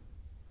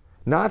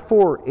 Not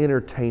for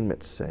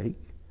entertainment's sake,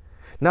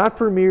 not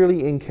for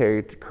merely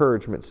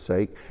encouragement's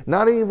sake,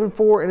 not even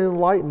for an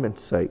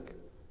enlightenment's sake.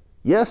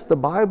 Yes, the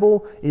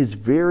Bible is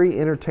very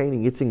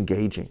entertaining. It's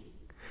engaging.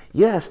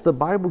 Yes, the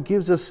Bible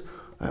gives us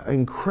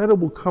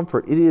incredible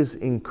comfort. It is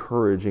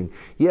encouraging.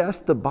 Yes,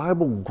 the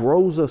Bible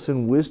grows us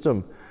in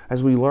wisdom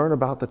as we learn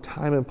about the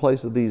time and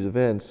place of these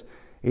events.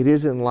 It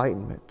is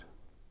enlightenment.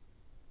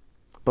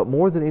 But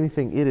more than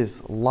anything, it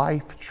is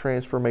life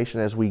transformation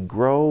as we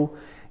grow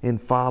in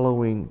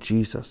following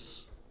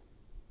Jesus.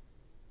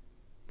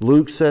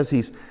 Luke says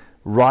he's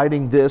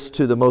writing this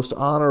to the most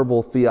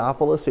honorable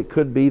Theophilus. It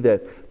could be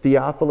that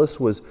Theophilus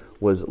was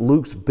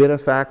Luke's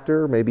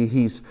benefactor. Maybe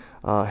he's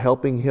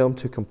helping him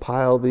to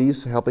compile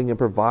these, helping him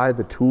provide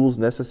the tools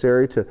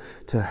necessary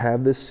to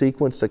have this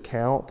sequenced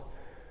account.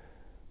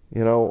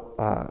 You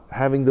know,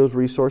 having those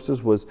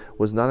resources was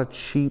not a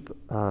cheap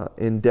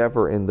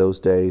endeavor in those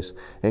days,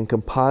 and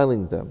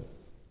compiling them.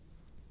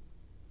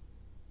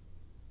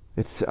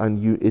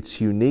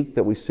 It's unique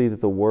that we see that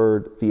the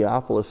word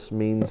Theophilus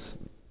means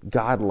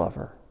God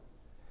lover.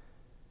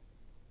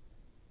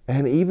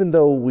 And even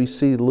though we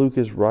see Luke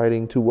is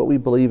writing to what we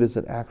believe is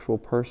an actual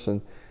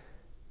person,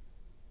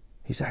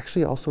 he's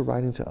actually also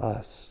writing to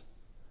us.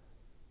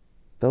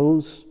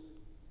 Those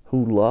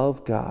who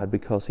love God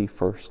because he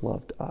first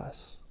loved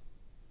us.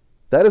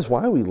 That is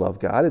why we love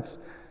God.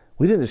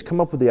 We didn't just come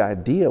up with the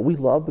idea. We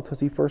love because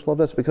he first loved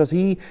us. Because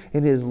he,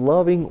 in his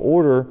loving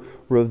order,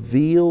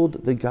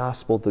 revealed the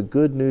gospel, the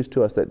good news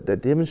to us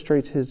that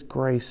demonstrates his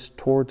grace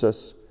towards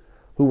us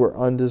who were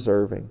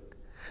undeserving.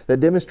 That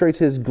demonstrates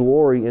his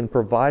glory in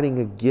providing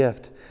a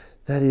gift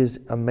that is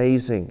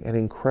amazing and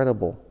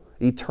incredible.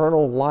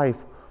 Eternal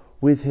life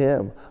with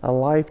him, a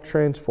life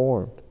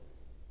transformed.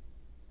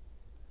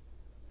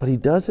 But he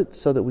does it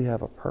so that we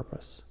have a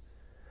purpose.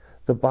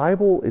 The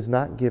Bible is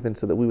not given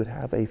so that we would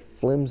have a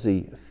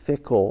flimsy,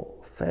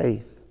 fickle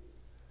faith.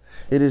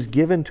 It is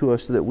given to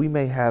us so that we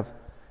may have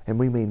and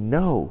we may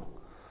know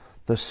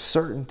the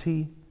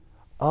certainty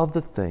of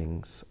the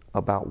things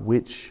about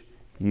which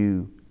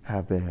you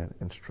have been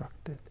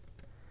instructed.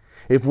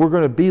 If we're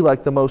going to be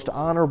like the most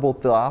honorable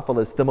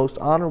Theophilus, the most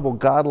honorable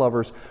God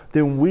lovers,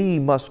 then we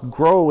must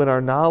grow in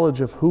our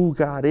knowledge of who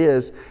God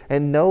is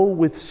and know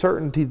with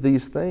certainty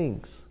these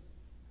things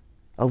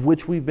of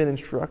which we've been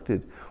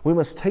instructed. We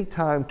must take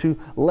time to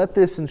let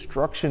this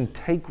instruction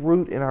take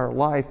root in our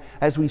life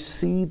as we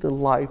see the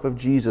life of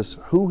Jesus,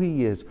 who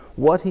he is,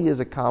 what he has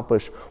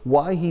accomplished,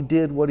 why he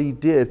did what he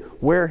did,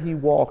 where he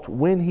walked,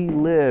 when he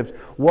lived,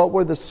 what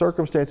were the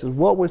circumstances,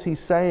 what was he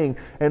saying,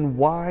 and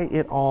why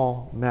it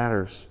all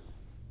matters.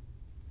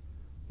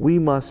 We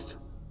must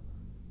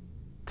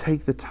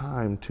take the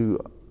time to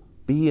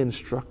be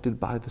instructed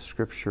by the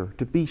Scripture,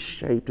 to be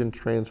shaped and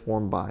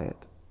transformed by it.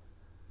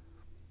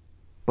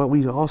 But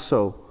we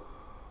also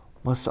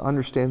must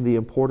understand the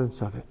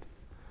importance of it.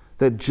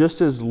 That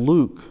just as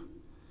Luke,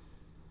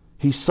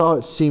 he saw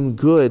it seem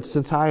good,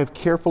 since I have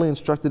carefully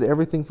instructed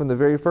everything from the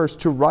very first,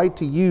 to write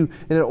to you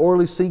in an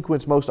orderly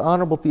sequence, most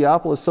honorable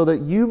Theophilus, so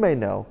that you may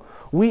know.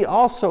 We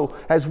also,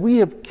 as we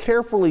have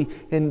carefully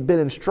been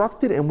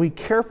instructed and we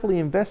carefully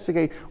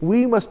investigate,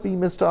 we must be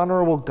most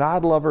honorable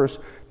God lovers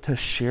to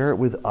share it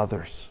with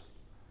others.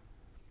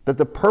 That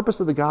the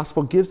purpose of the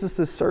gospel gives us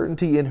this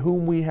certainty in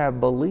whom we have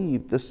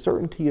believed, the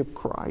certainty of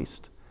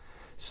Christ,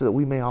 so that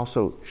we may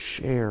also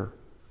share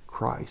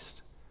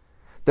Christ.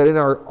 That in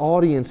our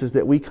audiences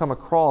that we come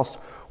across,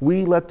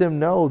 we let them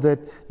know that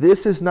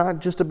this is not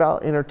just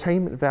about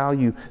entertainment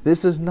value.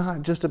 This is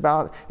not just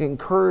about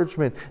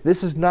encouragement.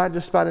 This is not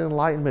just about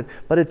enlightenment,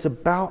 but it's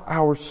about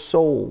our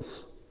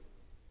souls.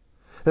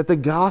 That the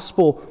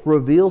gospel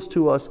reveals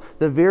to us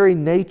the very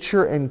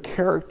nature and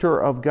character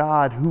of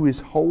God, who is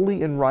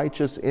holy and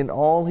righteous in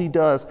all He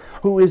does,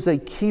 who is a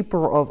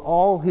keeper of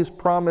all His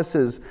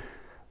promises,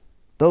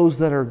 those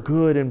that are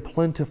good and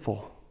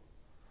plentiful,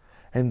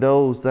 and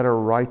those that are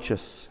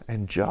righteous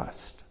and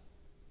just.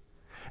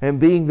 And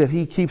being that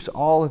He keeps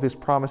all of His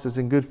promises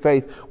in good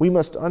faith, we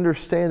must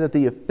understand that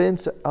the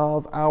offense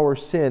of our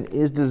sin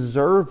is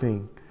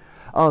deserving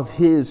of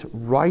His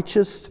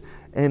righteous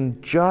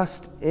and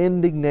just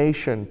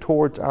indignation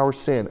towards our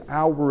sin,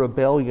 our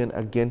rebellion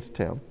against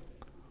Him.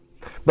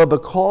 But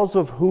because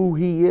of who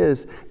He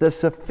is, the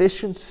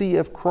sufficiency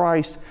of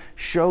Christ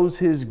shows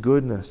His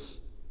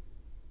goodness.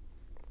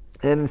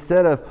 And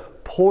instead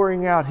of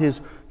pouring out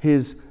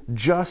His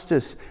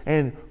justice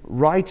and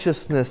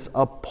righteousness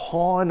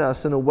upon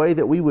us in a way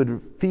that we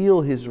would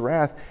feel His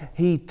wrath,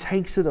 He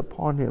takes it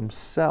upon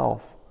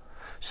Himself,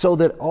 so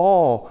that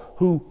all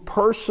who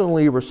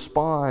personally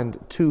respond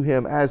to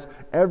Him, as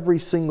every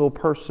single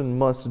person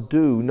must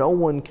do, no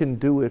one can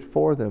do it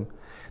for them,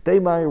 they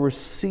may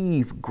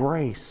receive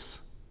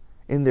grace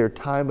in their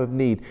time of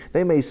need.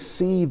 They may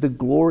see the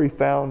glory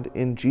found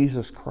in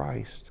Jesus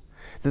Christ.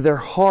 That their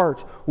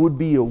heart would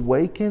be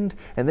awakened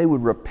and they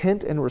would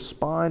repent and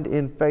respond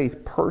in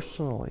faith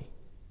personally.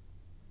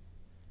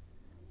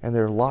 And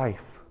their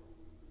life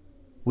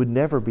would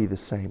never be the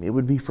same. It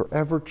would be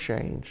forever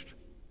changed.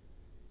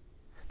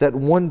 That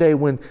one day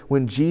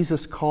when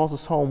Jesus calls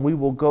us home, we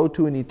will go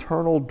to an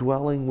eternal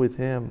dwelling with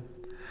Him.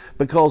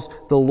 Because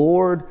the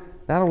Lord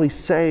not only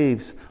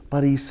saves,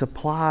 but He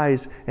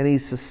supplies and He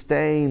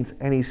sustains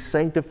and He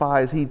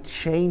sanctifies. He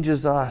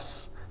changes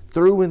us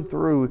through and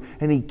through,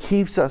 and He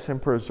keeps us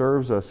and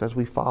preserves us as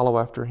we follow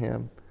after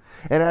Him.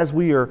 And as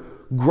we are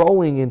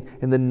growing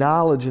in the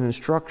knowledge and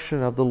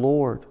instruction of the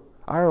Lord,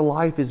 our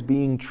life is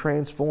being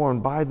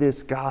transformed by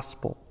this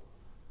gospel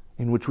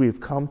in which we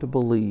have come to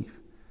believe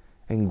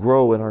and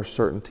grow in our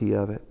certainty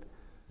of it,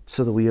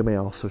 so that we may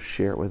also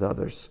share it with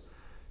others,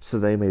 so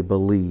they may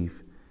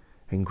believe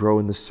and grow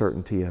in the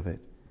certainty of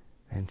it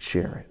and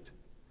share it.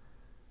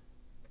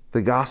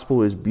 The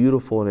gospel is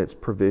beautiful in its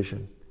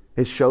provision.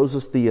 It shows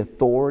us the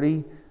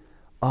authority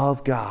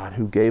of God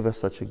who gave us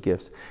such a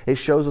gift. It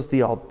shows us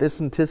the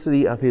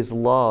authenticity of His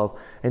love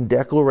and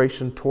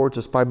declaration towards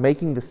us by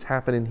making this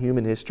happen in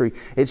human history.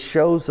 It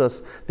shows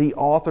us the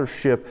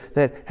authorship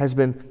that has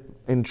been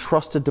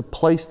entrusted to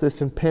place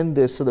this and pen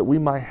this so that we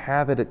might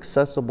have it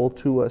accessible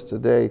to us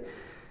today.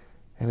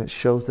 And it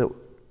shows that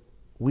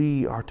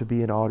we are to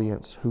be an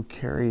audience who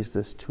carries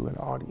this to an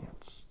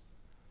audience.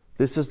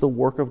 This is the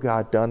work of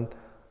God done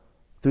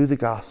through the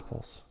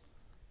Gospels,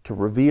 to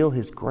reveal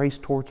His grace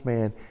towards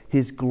man,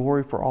 His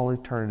glory for all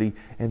eternity,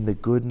 and the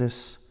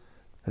goodness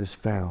that is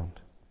found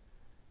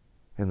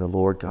in the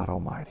Lord God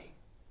Almighty,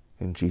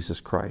 in Jesus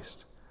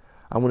Christ.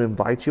 I want to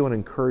invite you and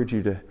encourage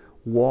you to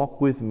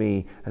walk with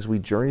me as we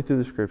journey through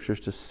the Scriptures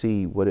to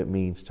see what it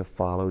means to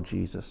follow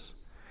Jesus.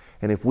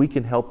 And if we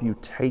can help you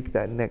take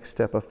that next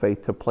step of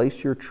faith, to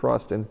place your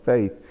trust and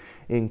faith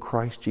in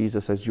Christ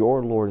Jesus as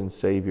your Lord and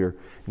Savior,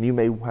 and you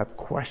may have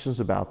questions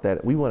about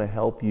that, we want to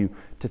help you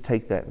to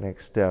take that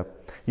next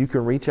step. You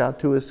can reach out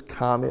to us,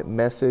 comment,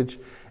 message,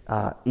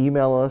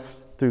 email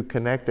us through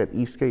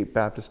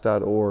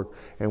connect@eastgatebaptist.org,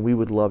 and we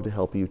would love to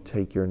help you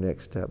take your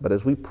next step. But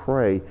as we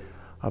pray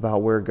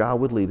about where God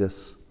would lead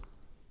us,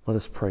 let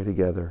us pray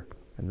together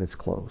and let's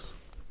close.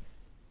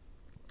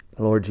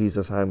 Lord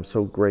Jesus, I am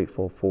so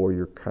grateful for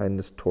your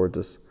kindness towards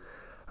us.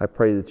 I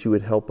pray that you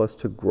would help us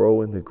to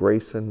grow in the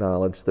grace and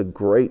knowledge, the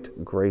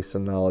great grace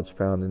and knowledge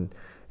found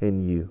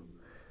in you.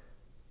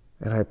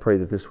 And I pray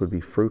that this would be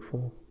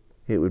fruitful,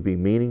 it would be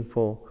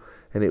meaningful,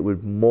 and it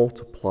would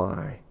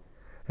multiply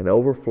and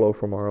overflow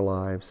from our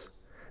lives,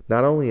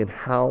 not only in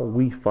how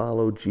we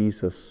follow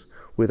Jesus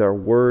with our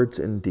words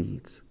and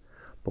deeds,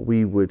 but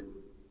we would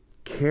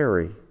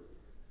carry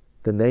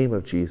the name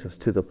of Jesus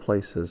to the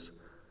places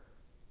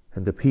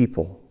and the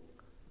people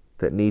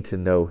that need to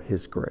know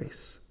His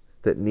grace,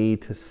 that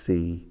need to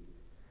see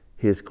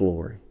His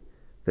glory,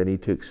 that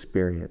need to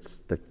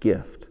experience the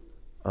gift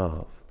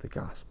of the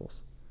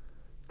Gospels.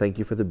 Thank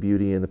you for the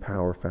beauty and the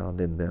power found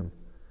in them.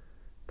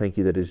 Thank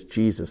you that it is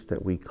Jesus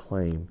that we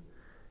claim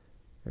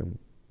and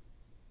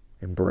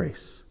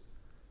embrace.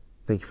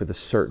 Thank you for the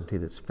certainty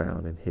that's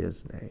found in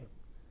his name,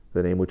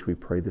 the name in which we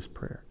pray this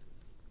prayer.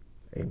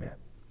 Amen.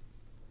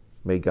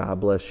 May God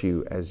bless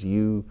you as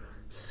you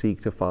seek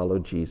to follow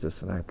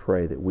Jesus, and I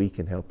pray that we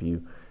can help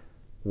you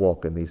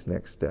walk in these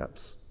next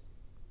steps.